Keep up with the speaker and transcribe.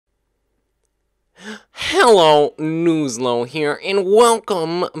Hello, Woozlo here, and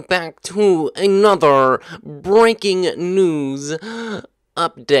welcome back to another breaking news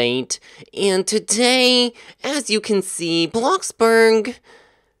update. And today, as you can see, Bloxburg,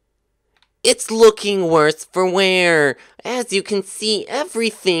 it's looking worse for wear. As you can see,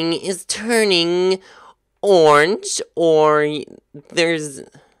 everything is turning orange, or there's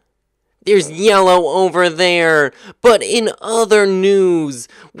yellow over there. But in other news,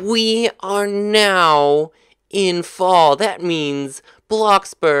 we are now in fall. That means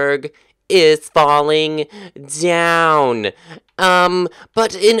Bloxburg is falling down.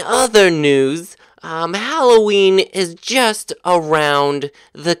 But in other news, Halloween is just around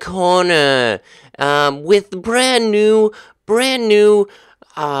the corner. With brand new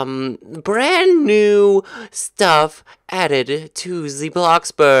stuff added to the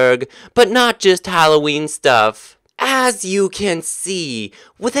Bloxburg, but not just Halloween stuff. As you can see,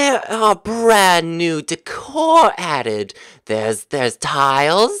 there are brand new decor added. There's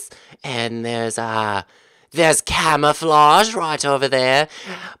tiles, and there's camouflage right over there.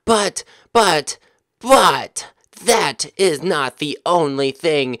 But that is not the only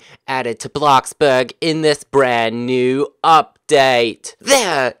thing added to Bloxburg in this brand new update.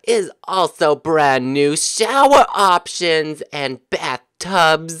 There is also brand new shower options and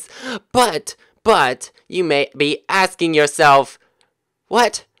bathtubs. But you may be asking yourself,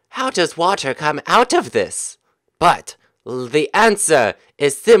 what? How does water come out of this? But the answer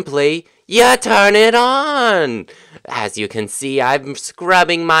is simply, you turn it on. As you can see, I'm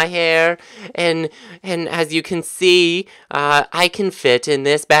scrubbing my hair, and as you can see, I can fit in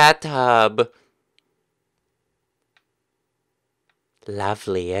this bathtub.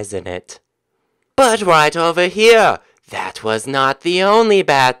 Lovely, isn't it? But right over here, that was not the only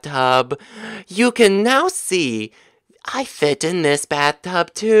bathtub. You can now see I fit in this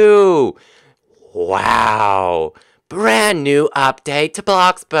bathtub too. Wow! Brand new update to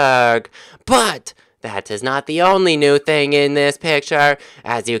Bloxburg. But that is not the only new thing in this picture.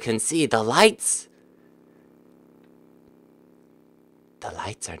 As you can see, the lights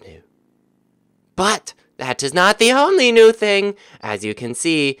are new. But that is not the only new thing. As you can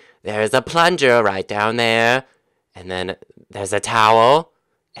see, there's a plunger right down there. And then there's a towel.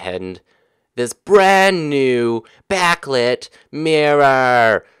 And this brand new backlit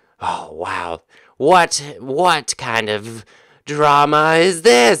mirror. Oh, wow. What kind of drama is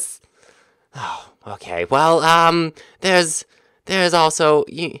this? Oh, okay. Well, there's also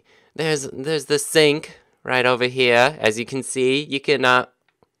there's the sink right over here. As you can see, you can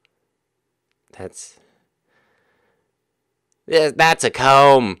that's a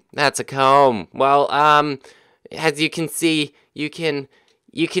comb. That's a comb. Well, as you can see, you can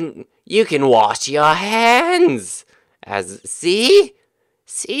wash your hands. See,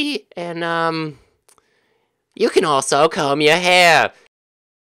 and you can also comb your hair.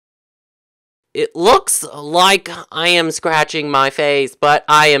 It looks like I am scratching my face, but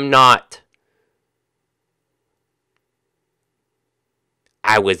I am not.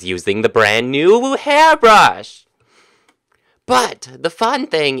 I was using the brand new hairbrush. But the fun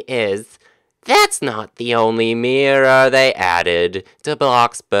thing is, that's not the only mirror they added to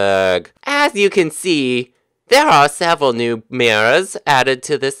Bloxburg. As you can see, there are several new mirrors added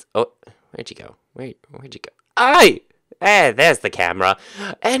to this. Oh, where'd you go? Where'd you go? There's the camera.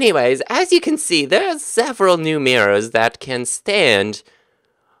 Anyways, as you can see, there's several new mirrors that can stand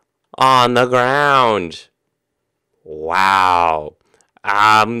on the ground. Wow.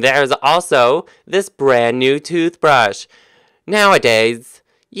 There's also this brand new toothbrush. Nowadays,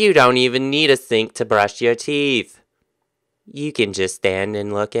 you don't even need a sink to brush your teeth. You can just stand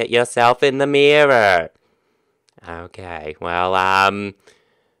and look at yourself in the mirror. Okay, well,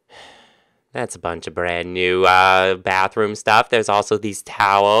 that's a bunch of brand new bathroom stuff. There's also these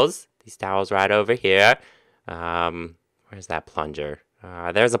towels. These towels right over here. Where's that plunger?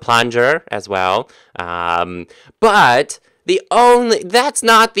 There's a plunger as well. But that's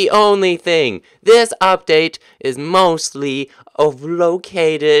not the only thing. This update is mostly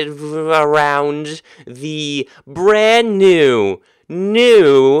located around the brand new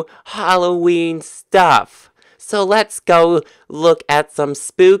Halloween stuff. So let's go look at some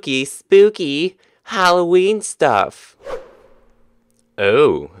spooky Halloween stuff.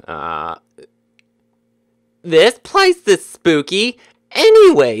 Oh, this place is spooky.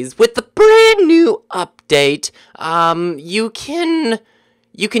 Anyways, with the brand new update, you can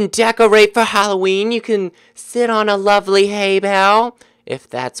decorate for Halloween. You can sit on a lovely hay bale, if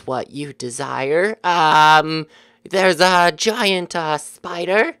that's what you desire. There's a giant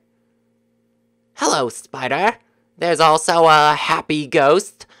spider. Hello, spider. There's also a happy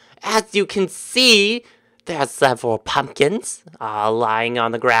ghost as you can see, there are several pumpkins lying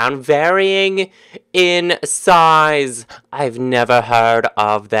on the ground, varying in size. I've never heard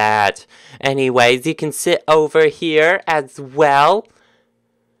of that. Anyways, you can sit over here as well,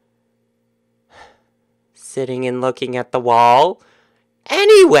 sitting and looking at the wall.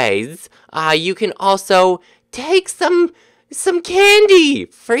 Anyways, you can also take some candy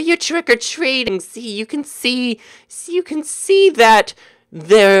for your trick-or-treating. You can see that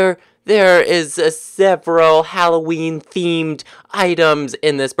there is several Halloween-themed items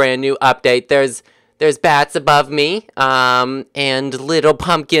in this brand new update. There's bats above me, and little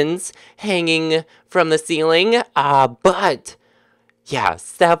pumpkins hanging from the ceiling, but yeah,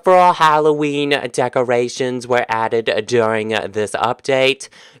 several Halloween decorations were added during this update,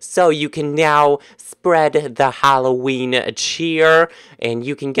 so you can now spread the Halloween cheer, and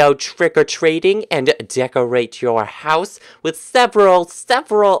you can go trick-or-treating and decorate your house with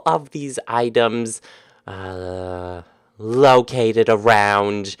several of these items located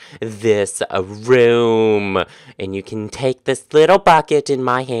around this room. And you can take this little bucket in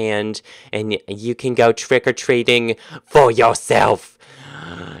my hand, and you can go trick-or-treating for yourself.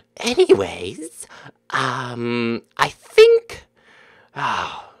 Anyways, I think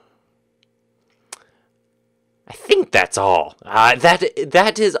that's all.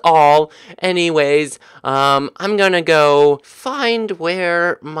 That is all. Anyways, I'm gonna go find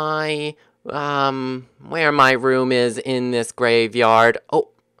where my room is in this graveyard. Oh,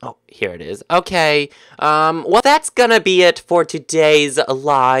 here it is. Okay, well, that's gonna be it for today's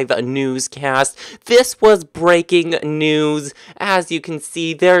live newscast. This was breaking news. As you can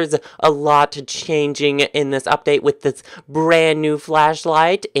see, there's a lot changing in this update with this brand new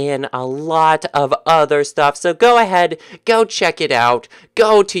flashlight and a lot of other stuff. So go ahead, go check it out.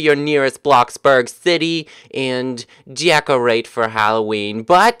 Go to your nearest Bloxburg city and decorate for Halloween.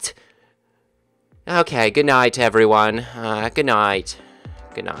 But, okay, good night, everyone. Good night.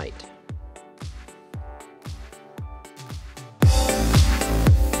 Good night.